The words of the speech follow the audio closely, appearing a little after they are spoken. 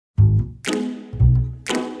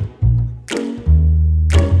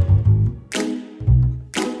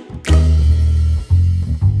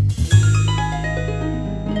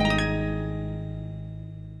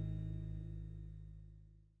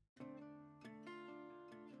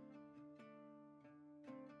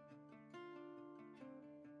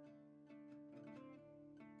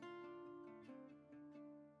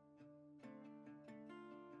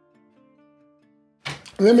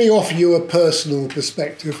Let me offer you a personal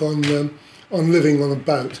perspective on living on a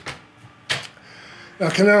boat.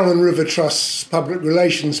 Now, Canal and River Trust's public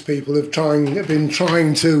relations people have been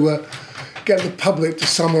trying to get the public to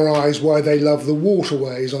summarise why they love the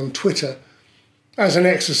waterways on Twitter. As an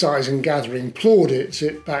exercise in gathering plaudits,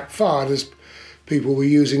 it backfired as people were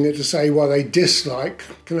using it to say why they dislike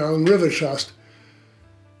Canal and River Trust.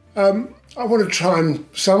 I want to try and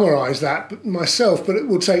summarise that myself, but it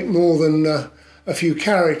will take more than a few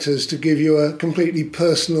characters to give you a completely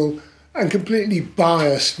personal and completely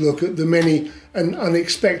biased look at the many and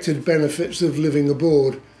unexpected benefits of living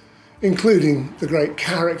aboard, including the great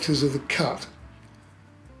characters of the cut.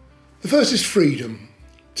 The first is freedom.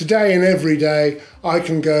 Today and every day I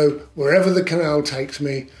can go wherever the canal takes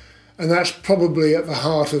me, and that's probably at the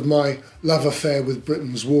heart of my love affair with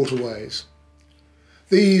Britain's waterways.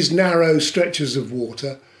 These narrow stretches of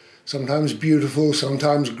water, sometimes beautiful,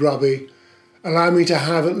 sometimes grubby, allow me to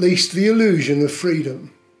have at least the illusion of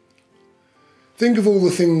freedom. Think of all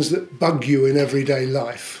the things that bug you in everyday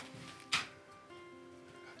life.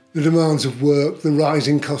 The demands of work, the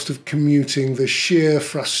rising cost of commuting, the sheer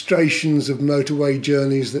frustrations of motorway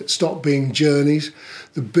journeys that stop being journeys,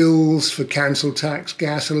 the bills for council tax,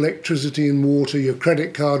 gas, electricity and water, your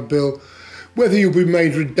credit card bill, whether you'll be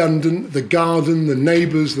made redundant, the garden, the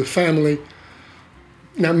neighbours, the family.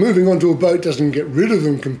 Now, moving onto a boat doesn't get rid of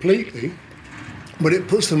them completely, but it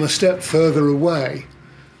puts them a step further away.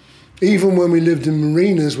 Even when we lived in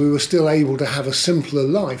marinas, we were still able to have a simpler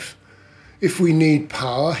life. If we need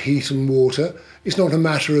power, heat and water, it's not a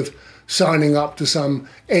matter of signing up to some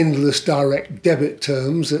endless direct debit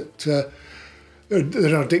terms that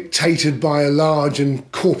are dictated by a large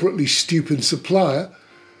and corporately stupid supplier.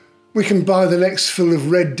 We can buy the next fill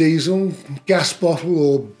of red diesel, gas bottle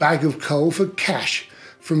or bag of coal for cash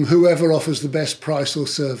from whoever offers the best price or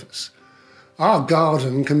service. Our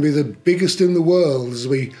garden can be the biggest in the world as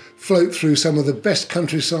we float through some of the best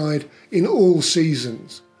countryside in all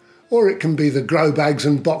seasons. Or it can be the grow bags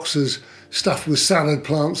and boxes stuffed with salad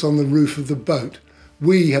plants on the roof of the boat.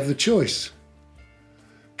 We have the choice.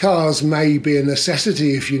 Cars may be a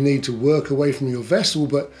necessity if you need to work away from your vessel,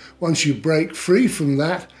 but once you break free from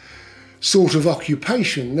that sort of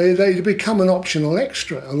occupation, they become an optional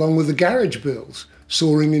extra, along with the garage bills,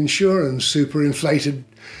 soaring insurance, superinflated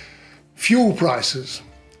fuel prices.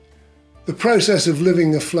 The process of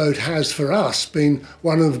living afloat has, for us, been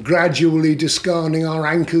one of gradually discarding our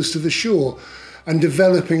anchors to the shore and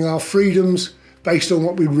developing our freedoms based on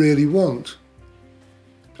what we really want.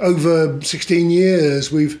 Over 16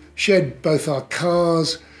 years, we've shed both our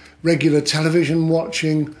cars, regular television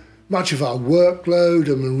watching, much of our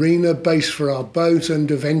workload, a marina base for our boat,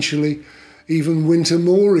 and eventually even winter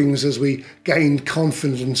moorings as we gained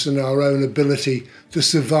confidence in our own ability to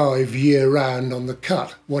survive year-round on the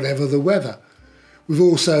cut, whatever the weather. We've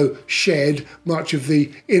also shed much of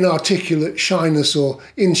the inarticulate shyness or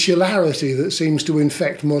insularity that seems to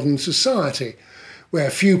infect modern society, where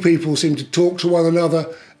few people seem to talk to one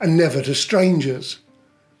another and never to strangers.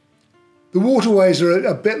 The waterways are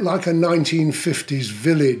a bit like a 1950s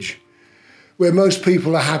village, where most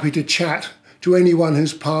people are happy to chat to anyone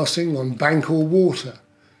who's passing on bank or water.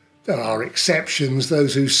 There are exceptions,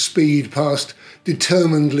 those who speed past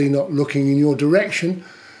determinedly not looking in your direction,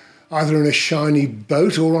 either in a shiny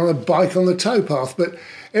boat or on a bike on the towpath, but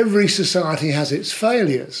every society has its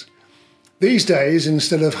failures. These days,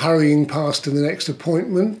 instead of hurrying past to the next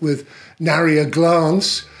appointment with nary a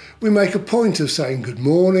glance, we make a point of saying good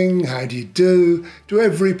morning, how do you do, to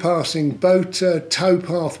every passing boater,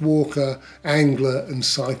 towpath walker, angler and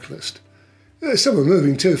cyclist. Some are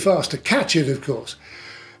moving too fast to catch it, of course.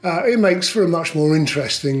 It makes for a much more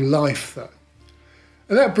interesting life, though.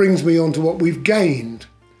 And that brings me on to what we've gained.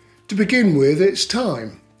 To begin with, it's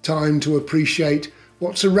time. Time to appreciate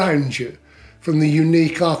what's around you, from the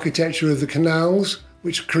unique architecture of the canals,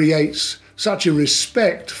 which creates such a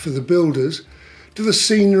respect for the builders, to the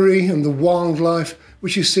scenery and the wildlife,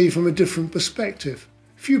 which you see from a different perspective.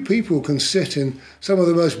 Few people can sit in some of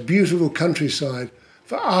the most beautiful countryside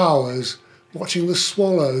for hours watching the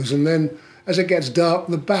swallows, and then, as it gets dark,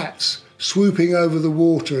 the bats swooping over the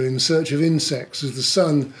water in search of insects as the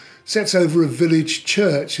sun sets over a village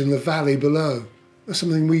church in the valley below. That's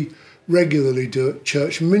something we regularly do at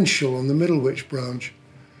Church Minshall on the Middlewich branch.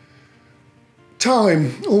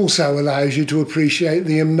 Time also allows you to appreciate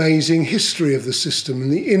the amazing history of the system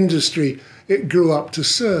and the industry it grew up to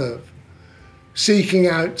serve. Seeking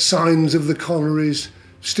out signs of the collieries,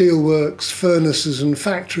 steelworks, furnaces and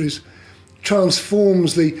factories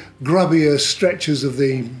transforms the grubbier stretches of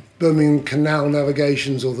the Birmingham Canal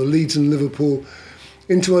navigations or the Leeds and Liverpool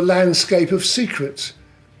into a landscape of secrets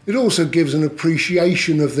It also gives an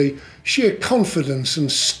appreciation of the sheer confidence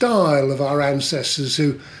and style of our ancestors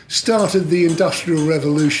who started the Industrial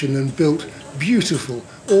Revolution and built beautiful,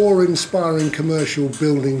 awe-inspiring commercial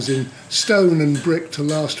buildings in stone and brick to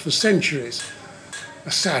last for centuries.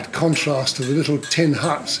 A sad contrast to the little tin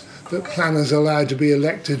huts that planners allowed to be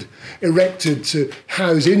erected to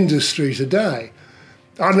house industry today.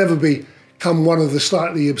 I'll never become one of the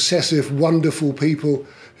slightly obsessive, wonderful people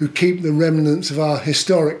who keep the remnants of our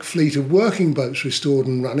historic fleet of working boats restored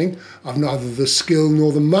and running. I've neither the skill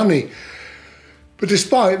nor the money. But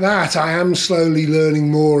despite that, I am slowly learning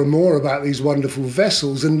more and more about these wonderful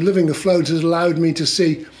vessels, and Living Afloat has allowed me to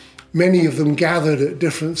see many of them gathered at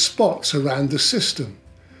different spots around the system.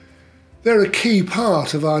 They're a key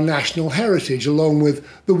part of our national heritage, along with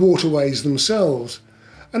the waterways themselves.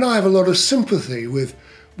 And I have a lot of sympathy with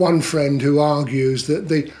one friend who argues that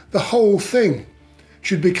the whole thing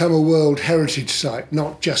should become a World Heritage Site,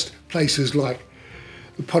 not just places like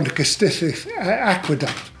the Ponticastith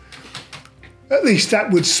Aqueduct. At least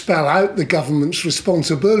that would spell out the government's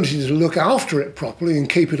responsibility to look after it properly and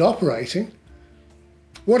keep it operating.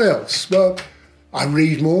 What else? Well, I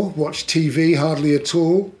read more, watch TV hardly at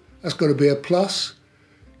all. That's got to be a plus.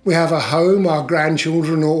 We have a home our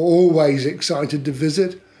grandchildren are always excited to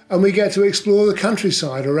visit, and we get to explore the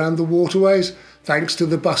countryside around the waterways thanks to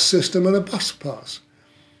the bus system and a bus pass.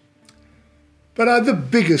 But the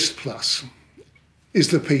biggest plus is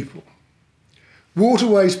the people.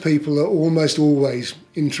 Waterways people are almost always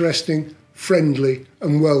interesting, friendly,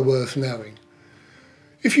 and well worth knowing.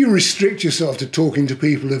 If you restrict yourself to talking to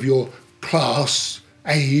people of your class,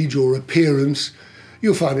 age, or appearance,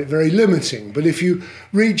 you'll find it very limiting. But if you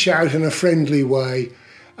reach out in a friendly way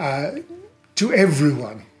to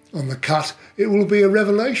everyone on the cut, it will be a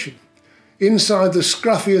revelation. Inside the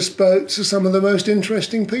scruffiest boats are some of the most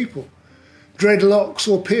interesting people. Dreadlocks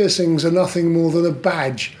or piercings are nothing more than a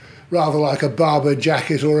badge, rather like a barber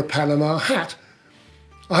jacket or a Panama hat.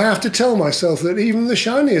 I have to tell myself that even the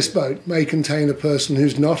shiniest boat may contain a person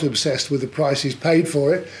who's not obsessed with the price he's paid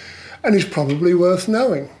for it and is probably worth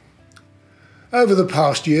knowing. Over the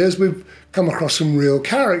past years, we've come across some real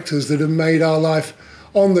characters that have made our life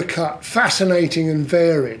on the cut fascinating and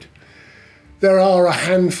varied. There are a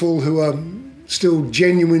handful who are still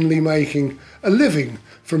genuinely making a living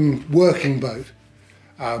from working boat.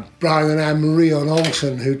 Brian and Anne-Marie on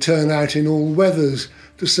Alton, who turn out in all weathers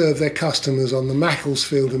to serve their customers on the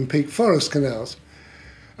Macclesfield and Peak Forest canals.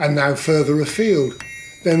 And now further afield,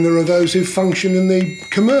 then there are those who function in the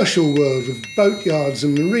commercial world of boatyards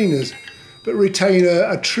and marinas, but retain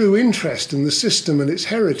a true interest in the system and its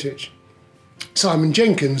heritage. Simon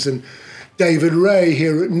Jenkins and David Ray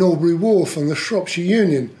here at Norbury Wharf on the Shropshire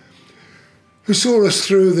Union, who saw us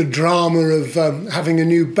through the drama of having a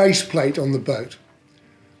new base plate on the boat.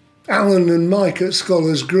 Alan and Mike at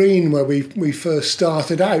Scholars Green, where we first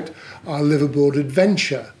started out our liveaboard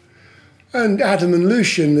adventure. And Adam and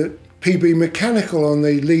Lucian at PB Mechanical on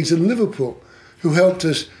the Leeds and Liverpool, who helped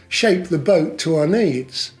us shape the boat to our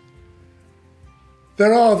needs.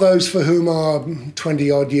 There are those for whom our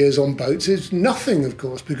 20-odd years on boats is nothing, of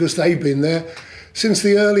course, because they've been there since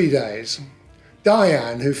the early days.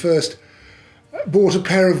 Diane, who first bought a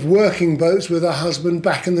pair of working boats with her husband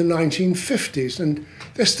back in the 1950s, and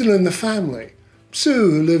they're still in the family.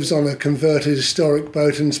 Sue, who lives on a converted historic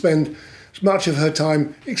boat and spends much of her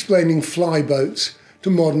time explaining fly boats to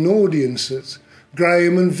modern audiences.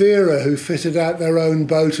 Graham and Vera, who fitted out their own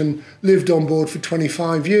boat and lived on board for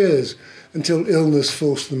 25 years until illness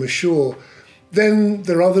forced them ashore. Then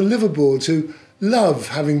there are the liveaboards who love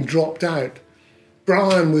having dropped out.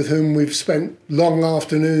 Brian, with whom we've spent long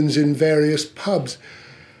afternoons in various pubs.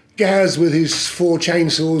 Gaz with his 4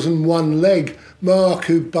 chainsaws and 1 leg. Mark,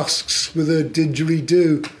 who busks with a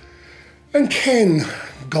didgeridoo. And Ken,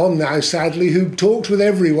 gone now sadly, who talked with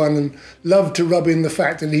everyone and loved to rub in the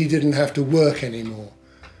fact that he didn't have to work anymore.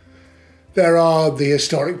 There are the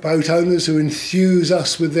historic boat owners who enthuse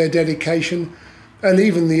us with their dedication, and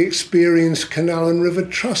even the experienced Canal and River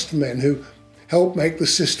Trust men who help make the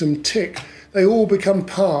system tick. They all become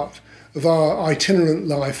part of our itinerant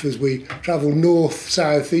life as we travel north,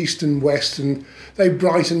 south, east and west, and they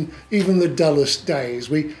brighten even the dullest days.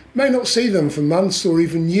 We may not see them for months or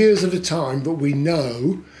even years at a time, but we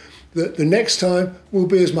know that the next time will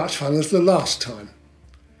be as much fun as the last time.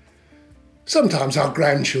 Sometimes our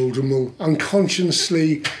grandchildren will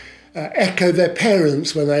unconsciously echo their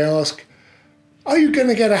parents when they ask, "Are you going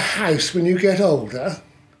to get a house when you get older?"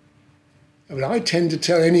 I mean, I tend to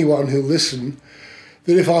tell anyone who'll listen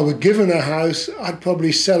that if I were given a house, I'd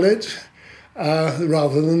probably sell it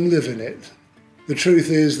rather than live in it. The truth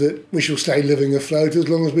is that we shall stay living afloat as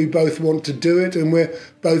long as we both want to do it and we're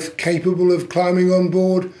both capable of climbing on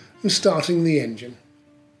board and starting the engine.